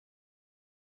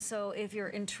so if you're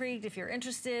intrigued, if you're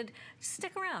interested,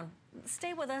 stick around.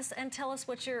 Stay with us and tell us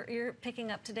what you're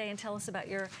picking up today, and tell us about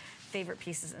your favorite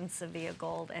pieces in Sevilla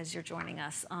Gold as you're joining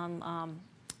us on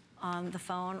the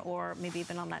phone, or maybe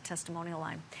even on that testimonial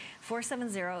line.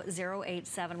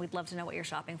 470-087. We'd love to know what you're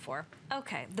shopping for.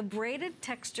 Okay, the braided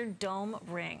textured dome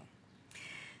ring.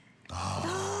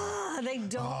 They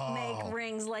don't make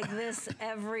rings like this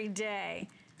every day.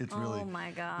 It's really, oh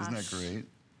my gosh. Isn't that great?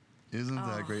 Isn't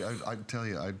that great? I tell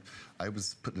you, I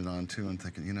was putting it on too and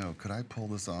thinking, you know, could I pull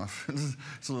this off?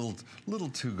 It's a little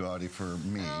too gaudy for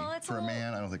me. For a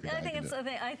man, I don't think I can do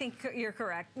it. I think you're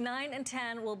correct. 9 and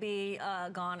 10 will be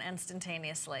gone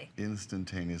instantaneously.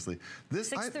 Instantaneously.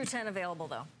 6 through 10 available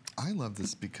though. I love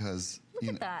this because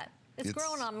look at that. It's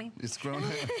growing on me. It's growing.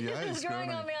 Yeah, it's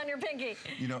growing on me on your pinky.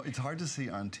 You know, it's hard to see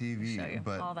on TV, show you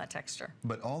but all that texture.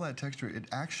 But all that texture, it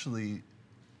actually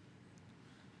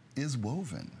is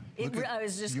woven. I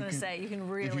was just going to say, you can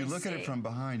really see. If you look at it from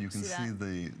behind, you can see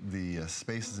the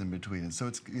spaces in between. And so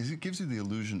it gives you the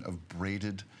illusion of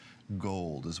braided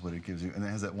gold is what it gives you. And it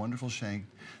has that wonderful shank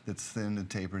that's thin and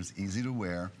tapers, easy to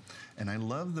wear. And I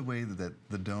love the way that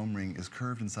the dome ring is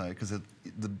curved inside, because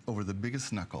over the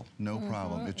biggest knuckle, no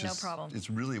problem. It's just, it's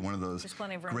really one of those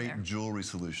great jewelry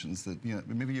solutions that, you know,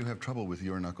 maybe you have trouble with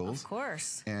your knuckles. Of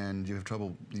course. And you have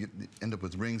trouble, you end up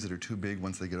with rings that are too big.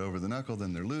 Once they get over the knuckle,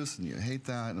 then they're loose, and you hate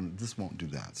that, and this won't do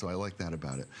that. So I like that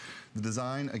about it. The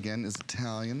design, again, is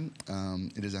Italian.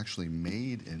 It is actually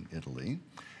made in Italy.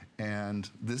 And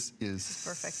this is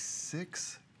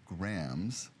 6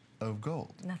 grams of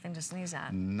gold. Nothing to sneeze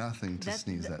at. Nothing to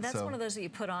sneeze at. That's one of those that you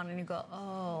put on and you go,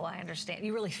 oh, I understand.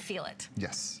 You really feel it.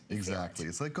 Yes, exactly.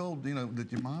 It's like gold, you know,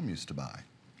 that your mom used to buy.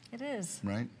 It is.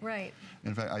 Right? Right.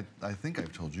 In fact, I think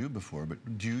I've told you before,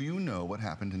 but do you know what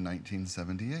happened in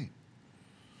 1978?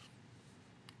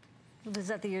 Was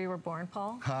that the year you were born,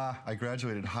 Paul? Ha, I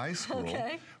graduated high school,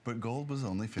 but gold was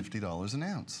only $50 an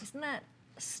ounce. Isn't that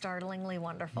startlingly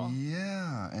wonderful?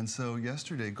 Yeah, and so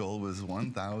yesterday gold was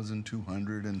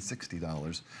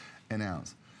 $1,260 an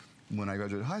ounce. When I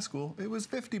graduated high school, it was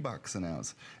 $50 an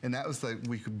ounce. And that was like,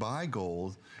 we could buy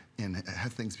gold and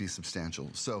have things be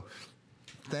substantial. So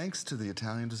thanks to the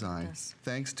Italian design,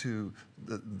 thanks to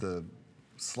the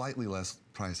slightly less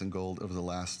price in gold over the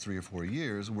last 3 or 4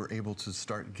 years, we're able to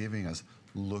start giving us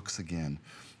looks again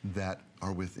that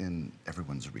are within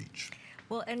everyone's reach.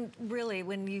 Well, and really,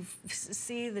 when you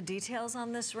see the details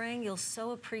on this ring, you'll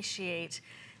so appreciate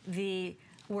the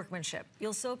workmanship.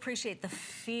 You'll so appreciate the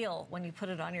feel when you put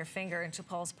it on your finger. And to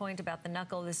Paul's point about the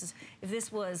knuckle, if this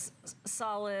was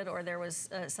solid or there was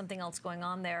something else going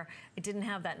on there, it didn't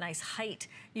have that nice height,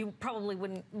 you probably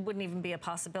wouldn't even be a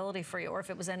possibility for you, or if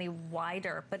it was any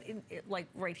wider, but like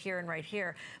right here and right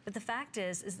here. But the fact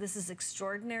is this is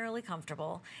extraordinarily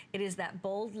comfortable. It is that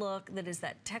bold look, that is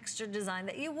that texture design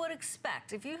that you would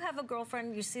expect. If you have a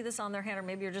girlfriend, you see this on their hand, or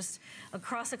maybe you're just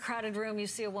across a crowded room, you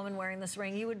see a woman wearing this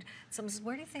ring, you would, someone says,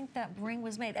 where do you think that ring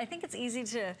was made? I think it's easy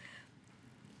to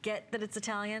get that it's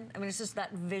Italian. I mean, it's just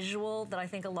that visual that I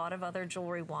think a lot of other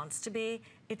jewelry wants to be.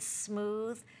 It's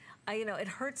smooth. You know, it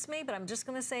hurts me, but I'm just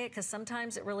going to say it because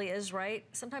sometimes it really is right.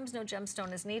 Sometimes no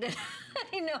gemstone is needed.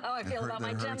 You know how I feel about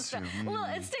my gemstone. Well,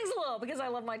 it stings a little because I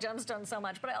love my gemstone so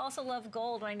much, but I also love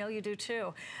gold, and I know you do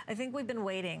too. I think we've been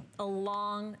waiting a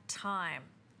long time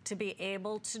to be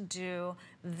able to do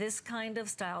this kind of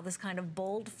style, this kind of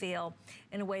bold feel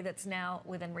in a way that's now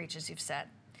within reach, as you've said.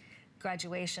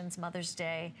 Graduations, Mother's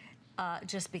Day,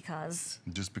 just because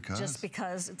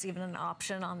it's even an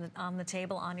option on the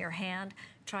table, on your hand,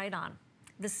 try it on.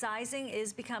 The sizing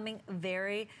is becoming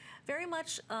very, very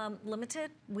much limited.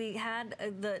 We had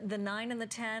the 9 and the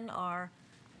 10 are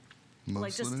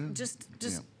like just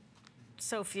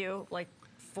so few, like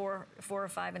 4 or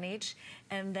 5 in each,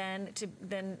 and then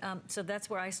so that's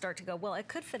where I start to go, well, it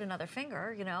could fit another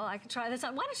finger, you know, I could try this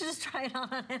on. Why don't you just try it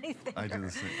on anything? I do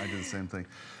the same thing.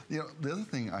 You know, the other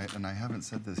thing, and I haven't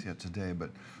said this yet today, but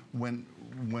when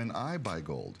I buy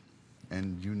gold,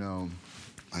 and you know,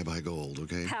 I buy gold,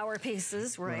 okay? Power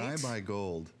pieces, right? When I buy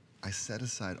gold, I set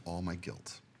aside all my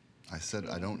guilt. I said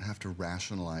I don't have to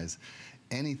rationalize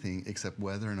anything except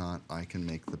whether or not I can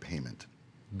make the payment.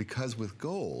 Because with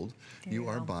gold, you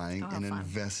are buying an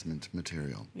investment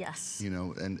material. Yes. You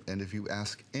know, and if you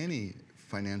ask any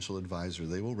financial advisor,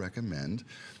 they will recommend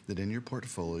that in your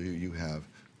portfolio you have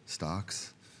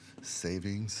stocks,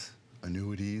 savings,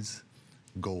 annuities,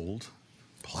 gold,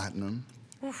 platinum,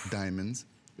 diamonds.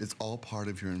 It's all part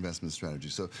of your investment strategy.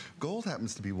 So gold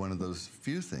happens to be one of those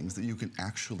few things that you can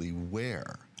actually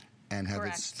wear and have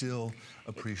Correct. it still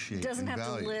appreciate It doesn't in have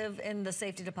value. to live in the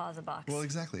safety deposit box. Well,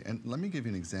 exactly. And let me give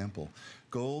you an example.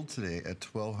 Gold today at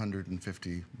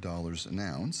 $1,250 an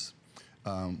ounce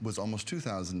was almost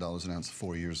 $2,000 an ounce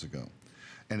 4 years ago.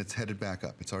 And it's headed back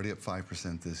up. It's already up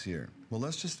 5% this year. Well,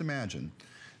 let's just imagine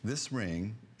this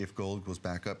ring, if gold goes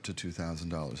back up to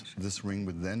 $2,000, this ring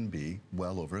would then be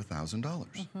well over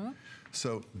 $1,000.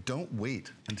 So don't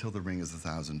wait until the ring is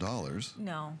 $1,000.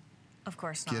 No, of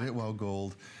course not. Get it while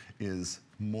gold is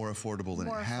more affordable than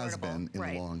it has been in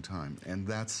a long time. And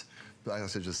that's, I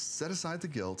said, just set aside the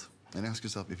guilt and ask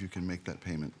yourself if you can make that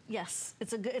payment. Yes,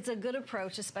 it's a good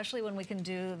approach, especially when we can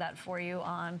do that for you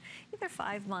on either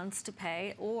 5 months to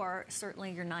pay or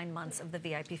certainly your 9 months of the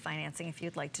VIP financing if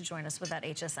you'd like to join us with that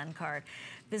HSN card.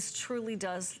 This truly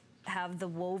does have the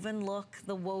woven look,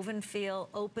 the woven feel,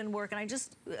 open work, and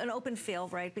an open feel,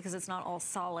 right, because it's not all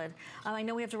solid. I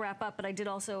know we have to wrap up, but I did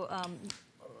also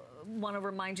want to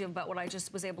remind you about what I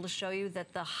just was able to show you,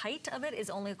 that the height of it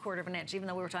is only 1/4 of an inch, even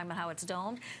though we were talking about how it's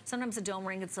domed. Sometimes a dome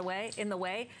ring gets in the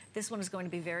way. This one is going to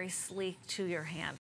be very sleek to your hand.